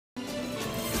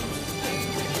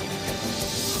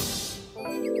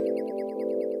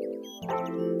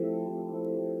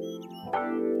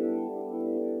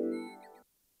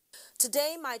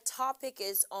Today, my topic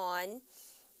is on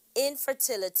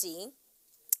infertility,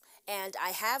 and I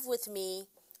have with me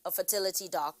a fertility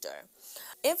doctor.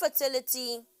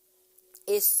 Infertility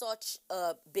is such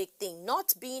a big thing.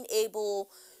 Not being able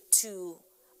to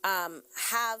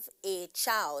have a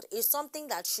child is something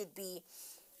that should be,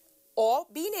 or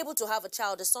being able to have a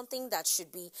child is something that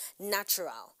should be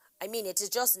natural. I mean, it is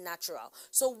just natural.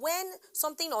 So when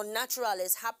something unnatural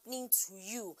is happening to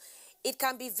you, it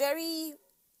can be very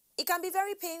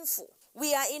painful.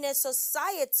 We are in a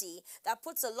society that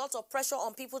puts a lot of pressure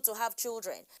on people to have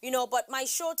children, but my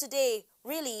show today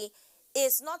really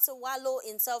is not to wallow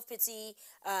in self-pity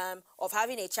of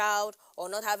having a child or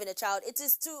not having a child. It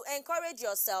is to encourage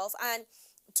yourself and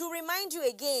to remind you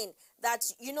again that,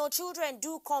 children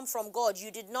do come from God.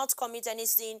 You did not commit any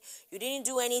sin. You didn't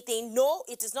do anything. No,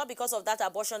 it is not because of that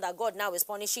abortion that God now is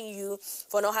punishing you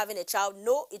for not having a child.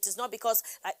 No, it is not because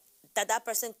that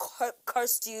person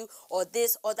cursed you or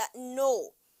this or that.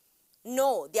 No,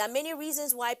 there are many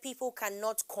reasons why people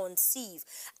cannot conceive.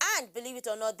 And believe it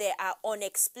or not, there are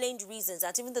unexplained reasons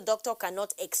that even the doctor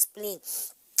cannot explain.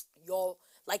 Your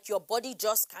body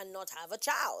just cannot have a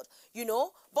child,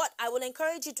 But I will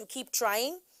encourage you to keep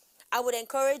trying. I would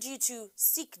encourage you to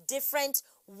seek different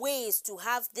ways to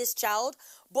have this child,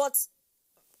 but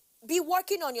be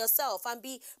working on yourself and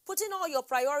be putting all your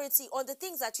priority on the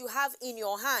things that you have in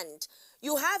your hand.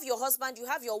 You have your husband, you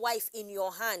have your wife in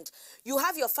your hand. You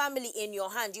have your family in your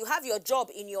hand. You have your job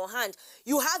in your hand.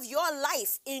 You have your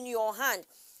life in your hand.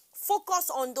 Focus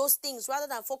on those things rather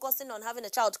than focusing on having a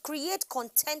child. Create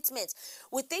contentment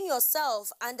within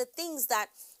yourself and the things that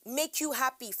make you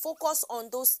happy. Focus on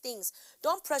those things.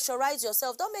 Don't pressurize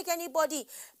yourself. Don't make anybody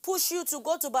push you to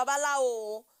go to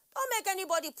Babalao. Don't make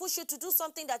anybody push you to do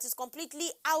something that is completely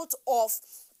out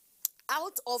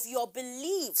of your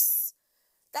beliefs.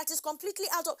 That is completely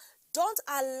out of... Don't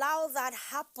allow that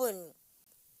happen.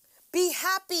 Be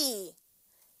happy.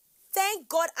 Thank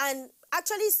God and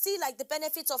actually see the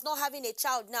benefits of not having a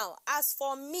child now. As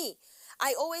for me,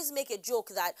 I always make a joke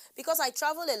that because I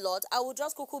travel a lot, I will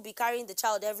just be carrying the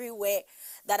child everywhere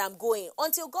that I'm going.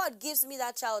 Until God gives me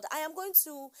that child, I am going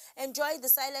to enjoy the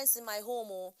silence in my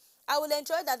home. I will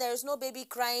enjoy that there is no baby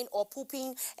crying or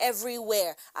pooping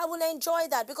everywhere. I will enjoy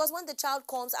that because when the child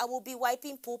comes, I will be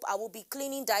wiping poop, I will be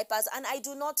cleaning diapers, and I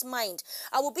do not mind.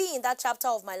 I will be in that chapter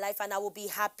of my life and I will be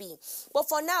happy. But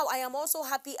for now, I am also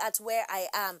happy at where I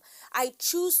am. I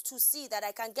choose to see that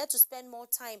I can get to spend more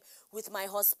time with my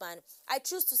husband. I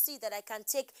choose to see that I can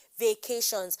take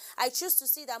vacations. I choose to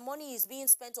see that money is being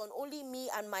spent on only me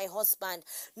and my husband,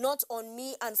 not on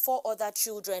me and 4 other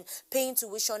children, paying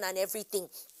tuition and everything.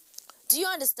 Do you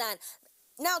understand?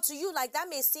 Now, to you, that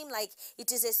may seem like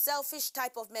it is a selfish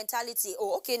type of mentality.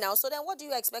 Oh, okay, now, so then what do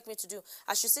you expect me to do?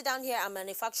 I should sit down here and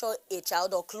manufacture a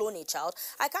child or clone a child?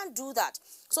 I can't do that.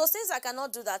 So since I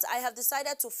cannot do that, I have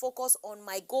decided to focus on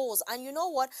my goals. And you know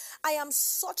what? I am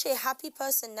such a happy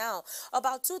person now.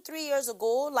 About 2-3 years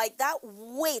ago, that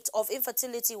weight of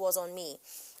infertility was on me.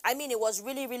 I mean, it was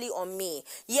really, really on me.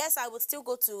 Yes, I would still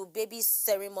go to baby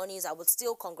ceremonies. I would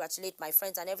still congratulate my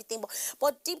friends and everything.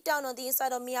 But deep down on the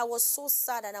inside of me, I was so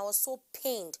sad and I was so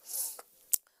pained.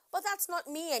 But that's not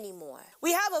me anymore.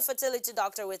 We have a fertility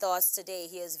doctor with us today.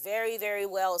 He is very, very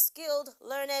well skilled,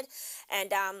 learned,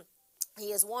 and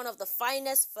he is one of the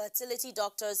finest fertility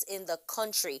doctors in the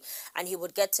country. And he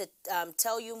would get to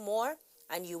tell you more,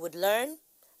 and you would learn,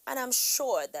 and I'm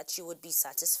sure that you would be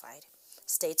satisfied.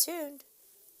 Stay tuned.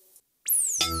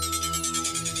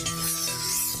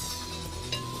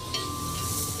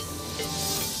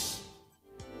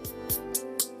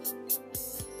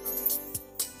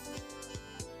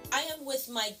 I am with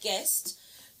my guest,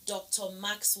 Dr.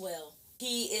 Maxwell.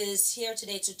 He is here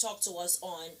today to talk to us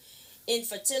on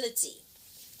infertility.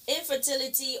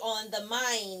 Infertility on the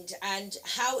mind and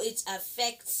how it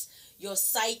affects your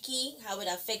psyche, how it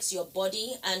affects your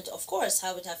body, and of course,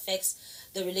 how it affects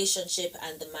the relationship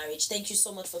and the marriage. Thank you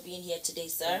so much for being here today,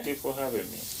 sir. Thank you for having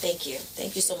me. Thank you.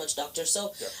 Thank you so much, doctor.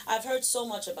 So I've heard so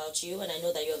much about you, and I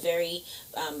know that you're very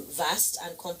vast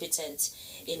and competent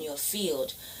in your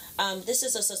field. This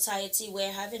is a society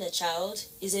where having a child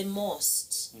is a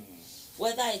must.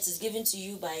 Whether it is given to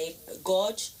you by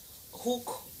God,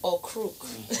 hook or crook,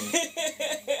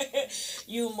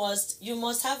 you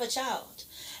must have a child.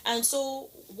 And so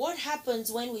what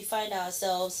happens when we find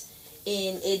ourselves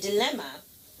in a dilemma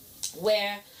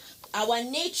where our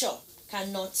nature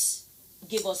cannot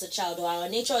give us a child, or our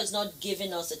nature is not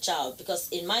giving us a child? Because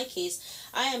in my case,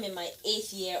 I am in my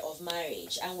 8th year of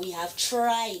marriage and we have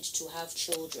tried to have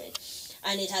children.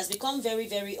 and it has become very,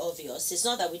 very obvious. It's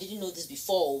not that we didn't know this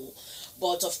before,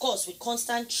 but of course, with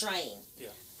constant trying,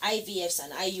 IVFs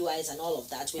and IUIs and all of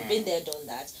that, we've been there, done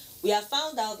that. We have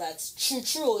found out that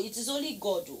true, it is only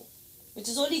God, it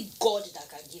is only God that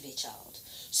can give a child.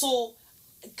 So,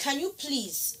 can you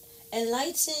please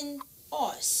enlighten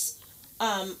us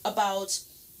about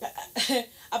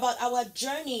about our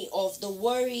journey of the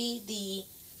worry, the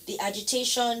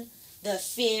agitation, the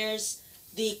fears,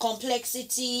 the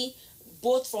complexity,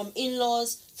 both from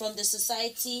in-laws, from the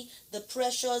society, the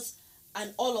pressures,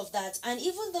 and all of that, and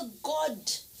even the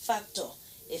God factor,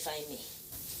 if I may.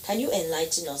 Can you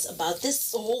enlighten us about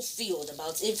this whole field,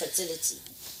 about infertility?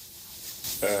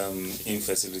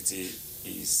 Infertility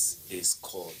is a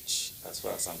scourge, as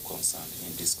far as I'm concerned,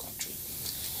 in this country.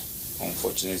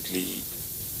 Unfortunately,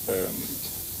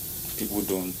 people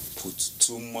don't put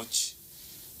too much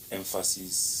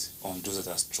emphasis on those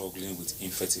that are struggling with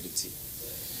infertility.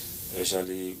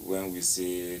 Especially when we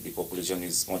say the population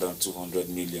is more than 200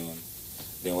 million,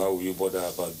 then why will you bother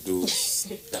about those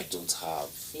that don't have?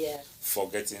 Yeah.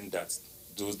 Forgetting that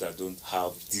those that don't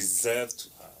have deserve to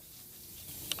have.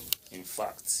 In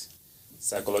fact,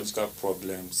 psychological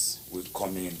problems will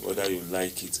come in whether you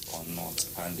like it or not,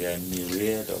 and there are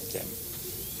myriad of them,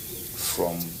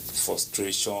 from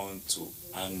frustration to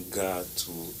anger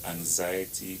to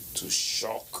anxiety to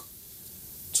shock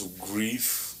to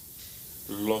grief,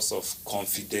 loss of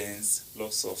confidence,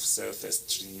 loss of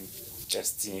self-esteem.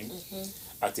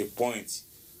 At a point,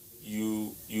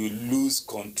 you lose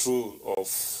control of,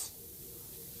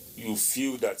 you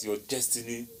feel that your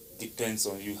destiny depends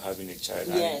on you having a child.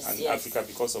 Yes, and yes. Africa,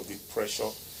 because of the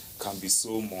pressure, can be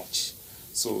so much.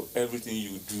 So everything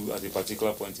you do at a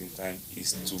particular point in time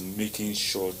is to making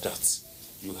sure that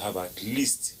you have at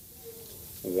least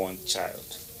one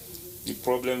child. The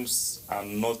problems are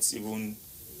not even,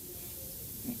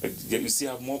 you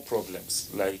still have more problems,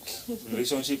 like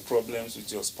relationship problems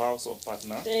with your spouse or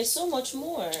partner. There is so much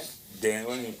more. Then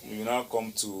when you now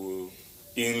come to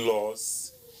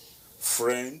in-laws,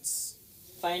 friends.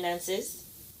 Finances.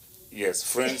 Yes,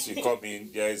 friends will come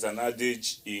in. There is an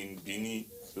adage in Bini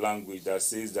language that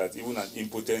says that even an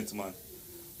impotent man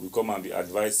will come and be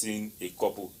advising a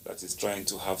couple that is trying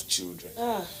to have children.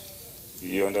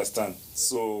 You understand?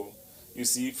 So, you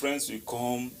see, friends will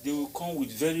come, they will come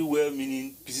with very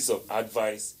well-meaning pieces of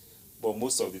advice, but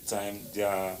most of the time they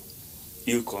are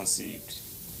ill-conceived,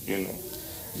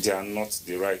 They are not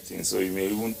the right thing. So you may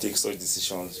even take such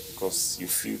decisions because you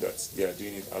feel that they are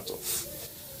doing it out of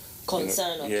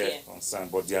concern or care. Concern,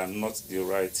 but they are not the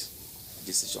right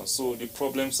decision. So the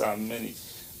problems are many.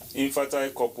 Infertile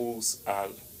couples are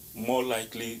more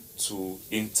likely to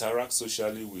interact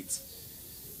socially with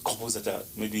couples that are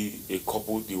maybe a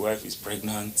couple, the wife is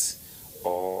pregnant,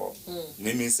 or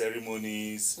naming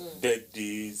ceremonies,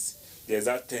 birthdays. There's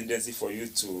that tendency for you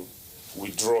to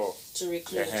withdraw, to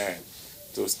reclude,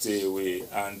 to stay away.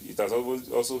 And it has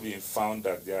also been found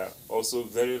that they are also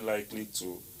very likely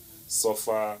to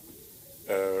suffer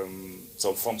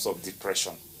some forms of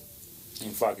depression.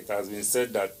 In fact, it has been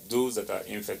said that those that are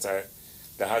infertile,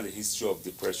 that have a history of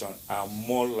depression, are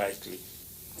more likely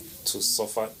to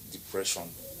suffer depression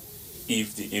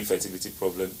if the infertility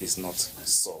problem is not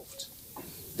solved.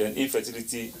 Then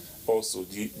infertility also,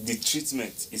 the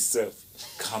treatment itself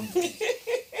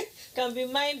can be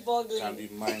mind-boggling.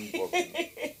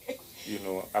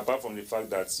 Apart from the fact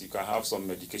that you can have some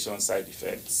medication side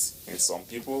effects in some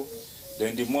people,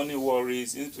 then the money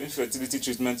worries. Infertility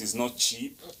treatment is not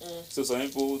cheap. So some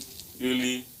people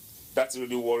that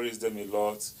really worries them a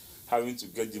lot, having to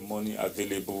get the money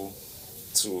available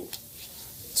to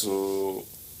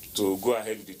go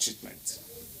ahead with the treatment.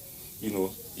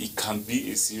 It can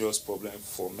be a serious problem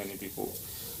for many people.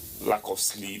 Lack of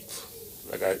sleep,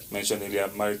 like I mentioned earlier,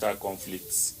 marital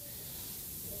conflicts.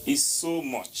 It's so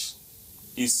much.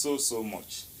 It's so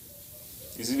much.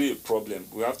 It's really a problem.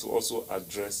 We have to also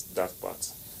address that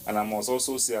part. And I must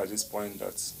also say at this point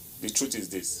that the truth is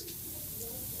this: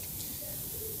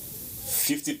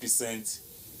 50%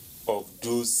 of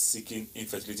those seeking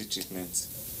infertility treatment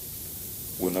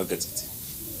will not get it.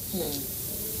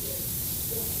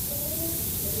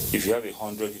 If you have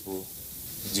 100 people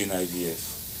doing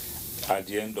IVF, at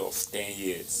the end of 10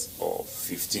 years or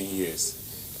 15 years,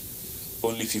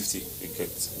 only 50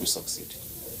 will succeed.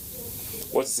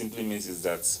 What it simply means is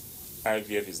that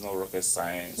IVF is not rocket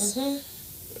science.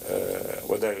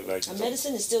 Whether you like it, and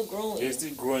medicine is still growing. It's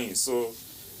still growing. So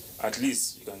at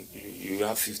least you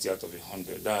have 50 out of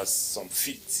 100. That's some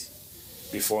feat.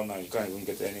 Before now, you can't even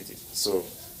get anything. So,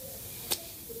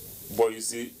 but you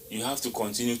see, you have to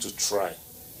continue to try.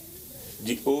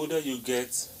 The older you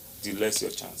get, the less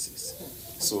your chances.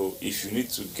 So if you need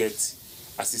to get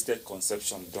assisted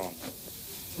conception done,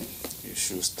 you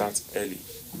should start early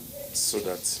so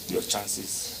that your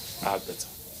chances are better.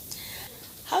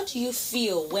 How do you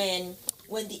feel when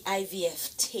the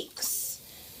IVF takes?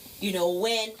 You know,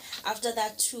 when after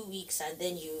that 2 weeks and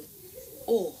then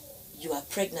you are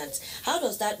pregnant. How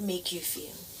does that make you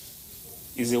feel?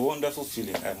 It's a wonderful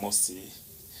feeling, I must say.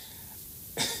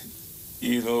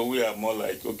 You know, we are more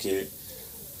like, okay,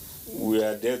 we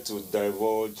are there to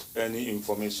divulge any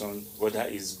information, whether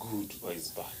it's good or it's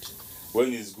bad.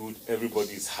 When it's good,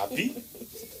 everybody is happy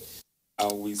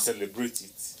and we celebrate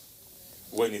it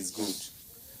when it's good.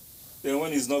 Then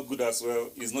when it's not good as well,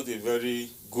 it's not a very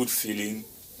good feeling.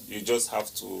 You just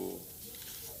have to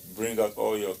bring out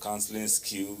all your counseling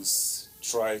skills,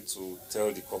 try to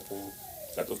tell the couple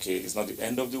that, okay, it's not the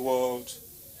end of the world.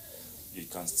 You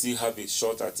can still have a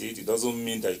shot at it. It doesn't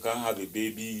mean that you can't have a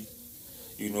baby,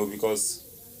 you know, because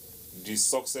the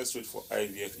success rate for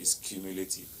IVF is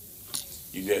cumulative.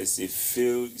 If there is if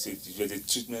there's a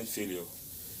treatment failure,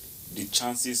 the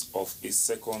chances of a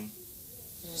second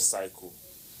cycle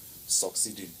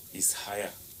succeeding is higher.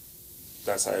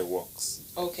 That's how it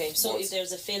works. Okay, so if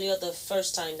there's a failure the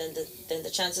first time, then the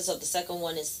chances of the second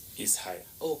one is higher.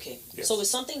 Okay, yes. So it's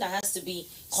something that has to be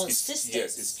consistent.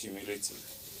 Yes, it's cumulative.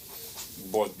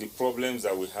 But the problems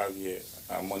that we have here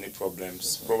are money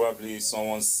problems. Probably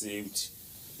someone saved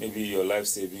maybe your life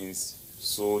savings,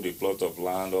 sold a plot of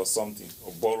land or something,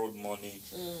 or borrowed money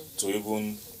to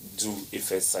even do a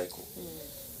first cycle,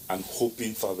 and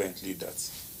hoping fervently that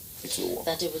it will work.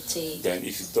 That it would take. Then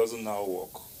if it doesn't now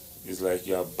work, it's like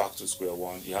you are back to square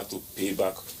one. You have to pay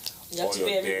back all your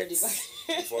debts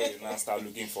before you now start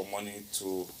looking for money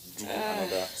to do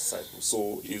another cycle.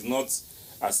 So it's not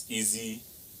as easy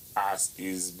as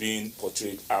is being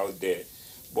portrayed out there,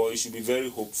 but you should be very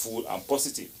hopeful and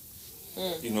positive.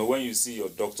 You know, when you see your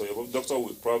doctor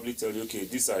will probably tell you, okay,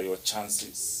 these are your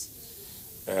chances.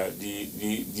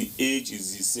 The age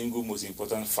is the single most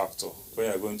important factor when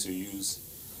you are going to use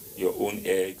your own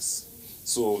eggs.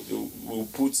 So we'll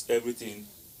put everything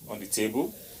on the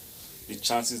table, the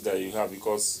chances that you have,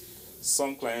 because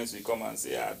some clients will come and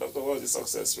say, doctor, what's the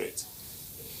success rate?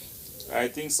 I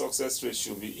think success rate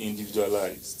should be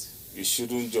individualized. You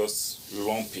shouldn't just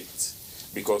lump it,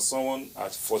 because someone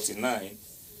at 49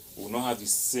 will not have the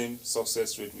same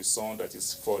success rate with someone that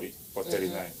is 40 or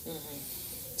 39.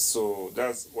 So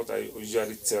that's what I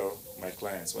usually tell my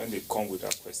clients when they come with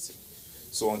that question.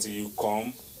 So until you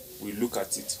come, we look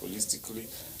at it holistically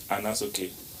and ask,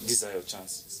 okay, these are your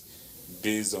chances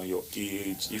based on your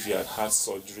age. If you had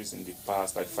surgeries in the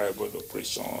past, like fibroid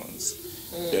operations,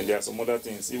 then there are some other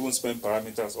things. Even sperm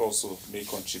parameters also may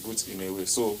contribute in a way.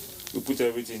 So we put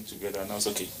everything together and ask,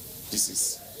 okay,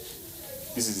 these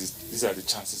are the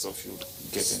chances of you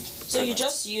getting. So pregnant. You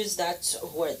just use that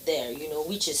word there, you know,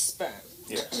 which is sperm.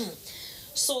 Yeah.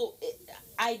 So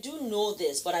I do know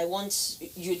this, but I want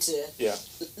you to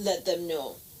let them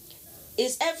know.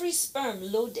 Is every sperm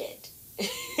loaded?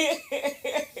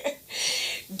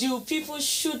 Do people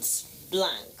shoot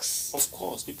blanks? Of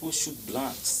course, people shoot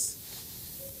blanks.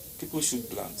 People shoot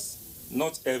blanks.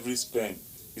 Not every sperm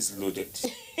is loaded.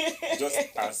 Just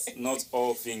as not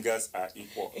all fingers are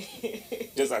equal.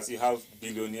 Just as you have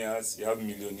billionaires, you have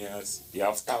millionaires, you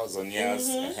have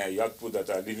thousandaires, you have people that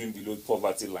are living below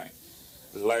poverty line.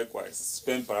 Likewise,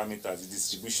 sperm parameters, the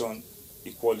distribution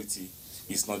equality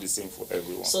is not the same for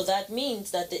everyone. So that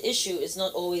means that the issue is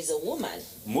not always a woman.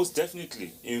 Most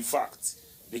definitely. In fact,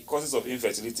 the causes of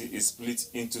infertility is split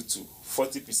into two.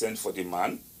 40% for the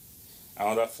man,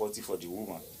 another 40% for the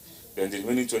woman. Then the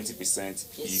remaining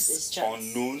 20% is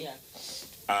unknown,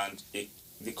 and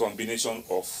the combination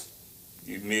of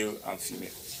the male and female.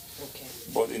 Okay.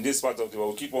 But in this part of the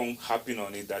world, we keep on harping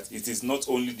on it that it is not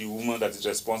only the woman that is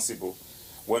responsible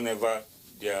whenever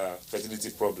there are fertility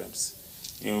problems.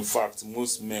 In fact,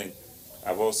 most men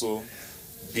have also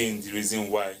been the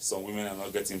reason why some women are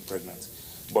not getting pregnant.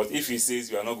 But if he says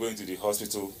you are not going to the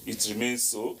hospital, it remains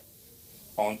so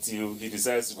until he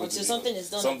decides to go to the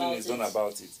hospital. Something is done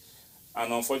about it.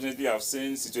 And unfortunately, I've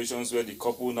seen situations where the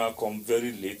couple now come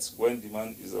very late when the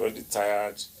man is already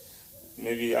tired.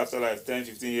 Maybe after like 10,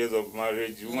 15 years of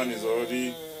marriage, the woman is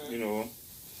already,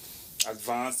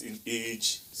 advanced in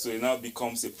age. So it now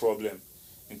becomes a problem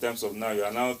in terms of now you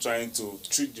are now trying to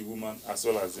treat the woman as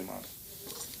well as the man.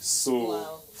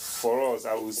 So for us,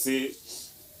 I would say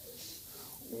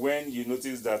when you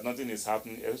notice that nothing is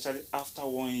happening, especially after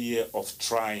 1 year of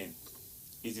trying,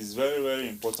 it is very, very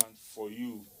important for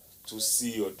you to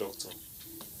see your doctor.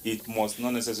 It must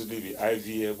not necessarily be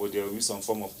IVF, but there will be some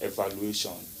form of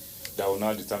evaluation that will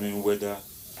now determine whether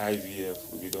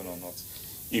IVF will be done or not.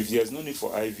 If there's no need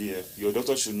for IVF, your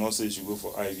doctor should not say you should go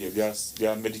for IVF. There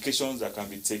are medications that can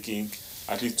be taken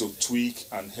at least to tweak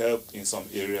and help in some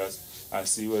areas and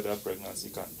see whether pregnancy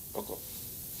can occur.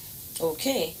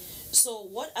 Okay. So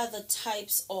what are the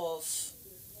types of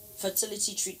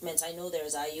fertility treatments? I know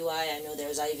there's IUI, I know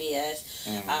there's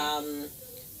IVF.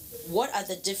 What are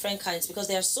the different kinds? Because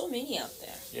there are so many out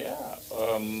there. Yeah,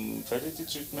 fertility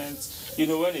treatments. You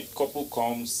know, when a couple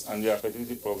comes and there are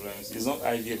fertility problems, it's not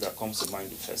IVF that comes to mind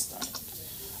the first time.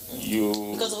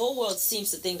 Because the whole world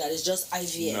seems to think that it's just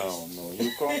IVF. No.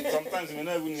 You come. Sometimes you may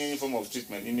not even need any form of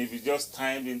treatment. It may be just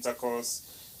timed intercourse.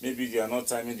 Maybe they are not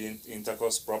timing the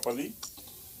intercourse properly.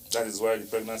 That is why the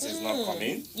pregnancy is not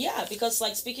coming. Yeah, because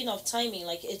like speaking of timing,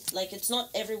 it's not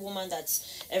every woman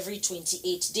that's every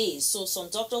 28 days. So some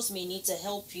doctors may need to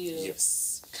help you.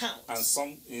 Yes. Count.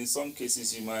 And in some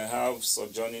cases you might have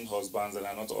sojourning husbands that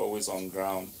are not always on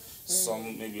ground.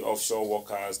 Some maybe offshore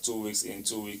workers, 2 weeks in,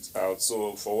 2 weeks out.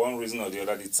 So for one reason or the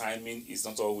other, the timing is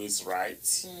not always right.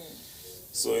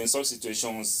 So in such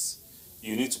situations,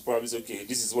 you need to probably say, okay,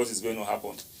 this is what is going to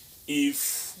happen.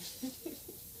 If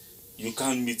you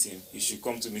can't meet him, he should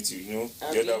come to meet you,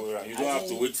 the other way around. You don't have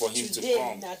to wait for him to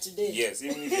come. Not today. Yes,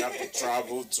 even if you have to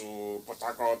travel to Port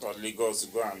Harcourt or Lagos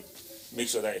to go and make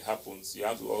sure that it happens, you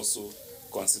have to also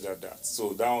consider that.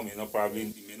 So that one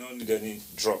you may not need any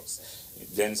drugs.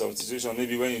 Then some situation,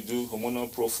 maybe when you do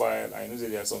hormonal profile, I know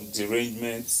that there are some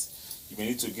derangements. You may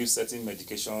need to give certain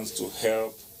medications to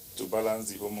help to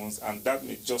balance the hormones, and that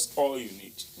may just all you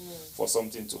need for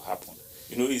something to happen.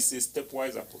 It's a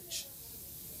stepwise approach.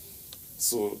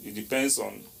 So it depends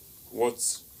on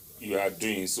what you are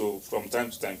doing. So from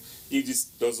time to time, if this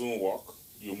doesn't work,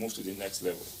 you move to the next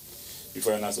level.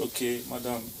 Before you ask, okay,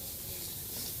 madam,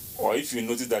 or if you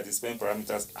notice that the sperm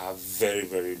parameters are very,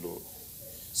 very low,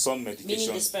 some medications...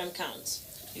 Meaning the sperm count?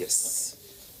 Yes.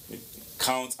 Okay.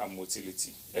 Count and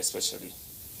motility, especially.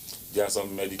 There are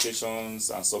some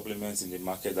medications and supplements in the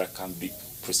market that can be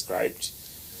prescribed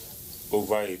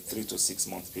over a 3 to 6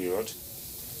 month period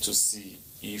to see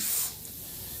if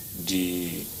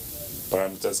the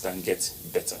parameters can get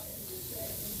better.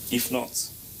 If not,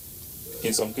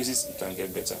 in some cases it can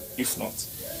get better. If not,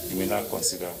 you may now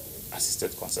consider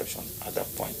assisted conception at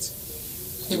that point,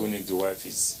 even if the wife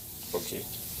is okay.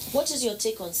 What is your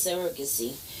take on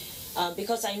surrogacy?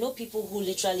 Because I know people who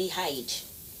literally hide.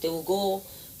 They will go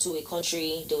to a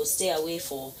country, they will stay away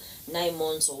for 9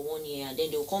 months or 1 year, and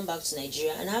then they will come back to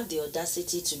Nigeria and have the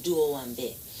audacity to do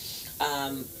Owambe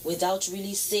without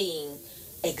really saying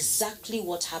exactly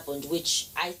what happened, which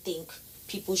I think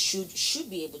people should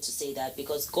be able to say that,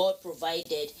 because God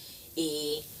provided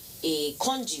a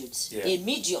conduit, a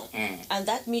medium, and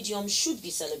that medium should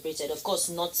be celebrated. Of course,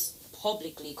 not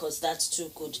publicly, because that too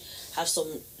could have some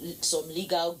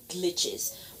legal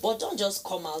glitches. But don't just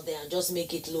come out there and just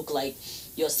make it look like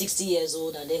you're 60 years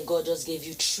old and then God just gave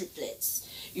you triplets.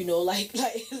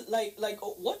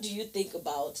 What do you think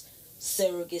about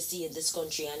surrogacy in this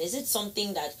country, and is it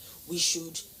something that we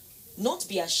should not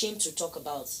be ashamed to talk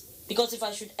about? Because if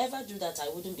I should ever do that, I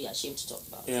wouldn't be ashamed to talk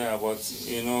about it. Yeah, but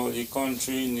the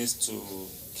country needs to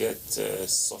get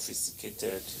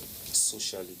sophisticated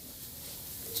socially,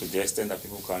 to the extent that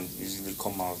people can easily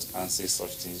come out and say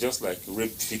such things. Just like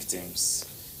rape victims,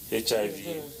 HIV,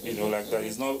 like that.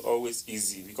 It's not always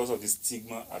easy because of the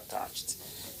stigma attached.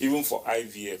 Even for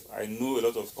IVF, I know a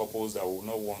lot of couples that will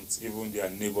not want even their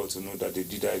neighbor to know that they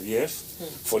did IVF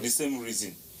for the same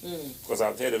reason. Because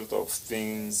I've heard a lot of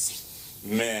things,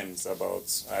 memes about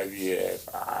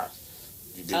IVF.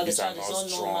 The babies are not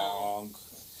strong.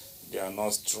 They are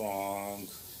not strong.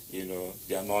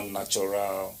 They are not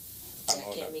natural. And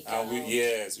all that. And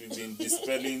we've been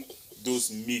dispelling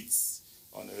those myths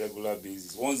on a regular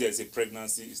basis. Once there's a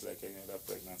pregnancy, it's like any other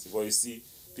pregnancy. But you see,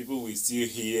 people will still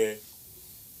hear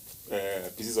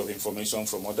pieces of information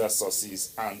from other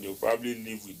sources, and they'll probably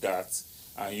live with that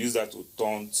and use that to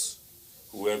taunt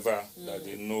whoever that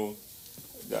they know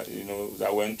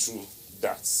that went through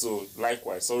that. So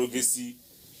likewise, surrogacy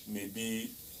may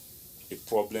be a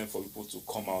problem for people to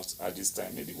come out at this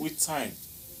time. Maybe with time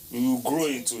we will grow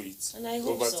into it, and I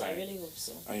hope over so. time. I really hope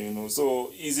so. And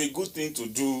so it's a good thing to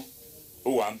do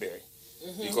Owambe,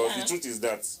 because the truth is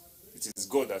that it is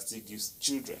God that still gives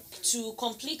children. To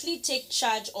completely take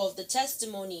charge of the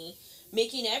testimony,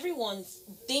 making everyone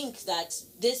think that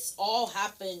this all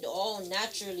happened all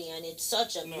naturally and it's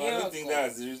such a miracle. I don't think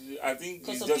I think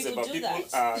it's just about people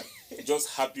are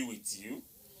just happy with you,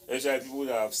 especially people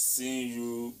that have seen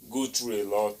you go through a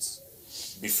lot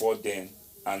before then,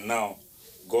 and now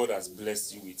God has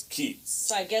blessed you with kids.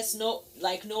 So I guess no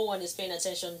one is paying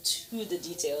attention to the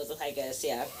details, I guess,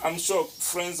 yeah. I'm sure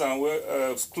friends and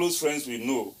close friends will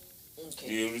know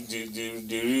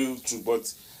the real truth,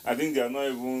 but I think they are not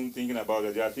even thinking about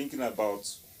it. They are thinking about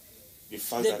the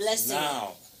fact that blessing.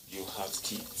 Now you have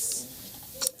kids.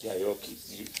 Yeah, your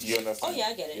kids. You understand? Oh yeah,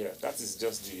 I get it. Yeah, that is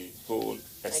just the whole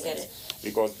essence. I get it.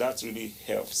 Because that really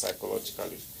helps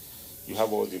psychologically. You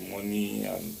have all the money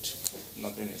and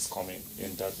nothing is coming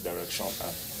in that direction,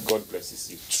 and God blesses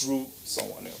you through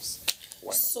someone else.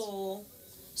 Why not?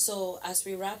 So as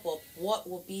we wrap up, what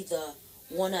would be the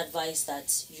one advice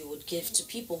that you would give to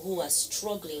people who are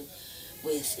struggling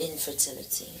with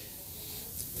infertility?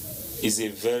 It's a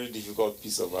very difficult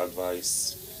piece of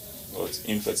advice, but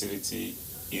infertility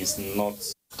is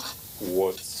not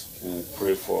what we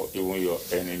pray for even your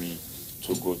enemy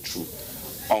to go through.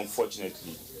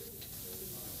 Unfortunately,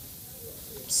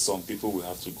 some people will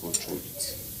have to go through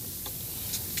it.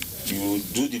 You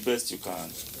do the best you can.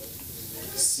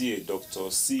 See a doctor,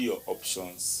 see your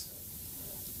options,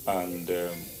 and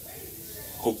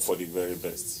hope for the very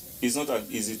best. It's not an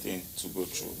easy thing to go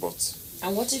through, but...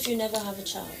 And what if you never have a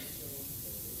child?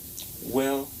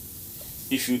 Well,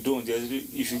 if you don't,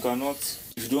 if you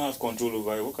don't have control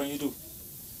over it, what can you do?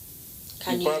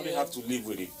 You probably have to live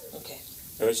with it. Okay.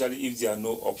 Especially if there are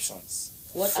no options.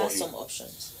 What are some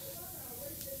options?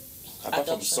 Apart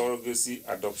from surrogacy,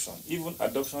 adoption. Even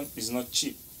adoption is not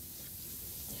cheap.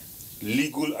 Yeah.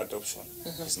 Legal adoption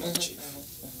is not cheap.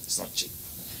 It's not cheap.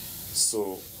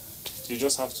 So you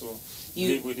just have to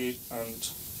live with it and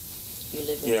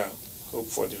hope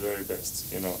for the very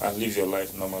best, and live your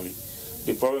life normally.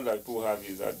 The problem that people have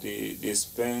is that they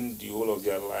spend the whole of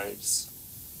their lives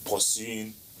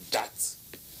pursuing that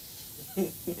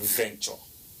venture.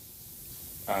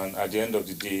 And at the end of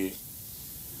the day,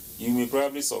 you may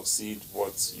probably succeed,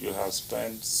 but you have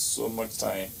spent so much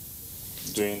time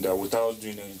doing that without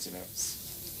doing anything else.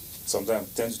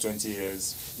 Sometimes 10 to 20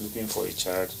 years looking for a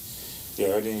child. You're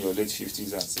already in your late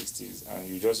 50s and 60s, and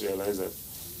you just realize that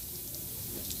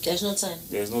there's no time.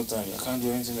 There's no time. You can't do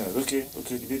anything else. Okay,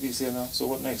 the baby is here now. So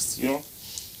what next?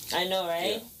 I know,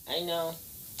 right? Yeah.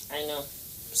 I know.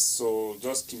 So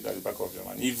just keep that at the back of your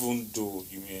mind. Even though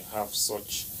you may have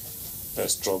such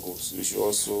struggles, you should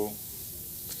also,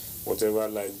 whatever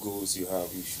life goals you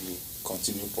have, you should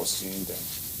continue pursuing them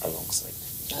alongside.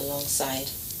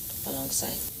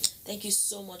 Thank you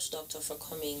so much, Doctor, for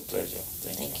coming. Pleasure.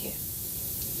 Thank you.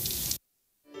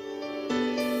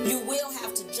 You will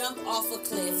have to jump off a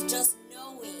cliff just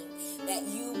knowing that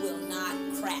you will not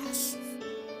crash.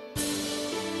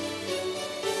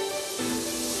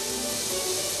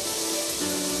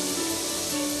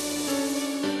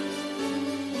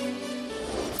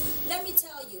 Let me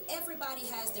tell you, everybody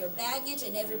has their baggage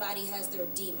and everybody has their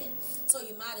demon. So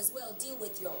you might as well deal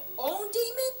with your own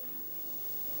demon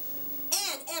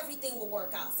and everything will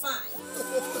work out fine.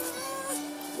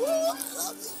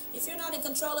 If you're not in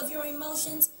control of your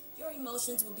emotions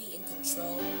will be in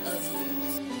control of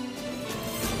you.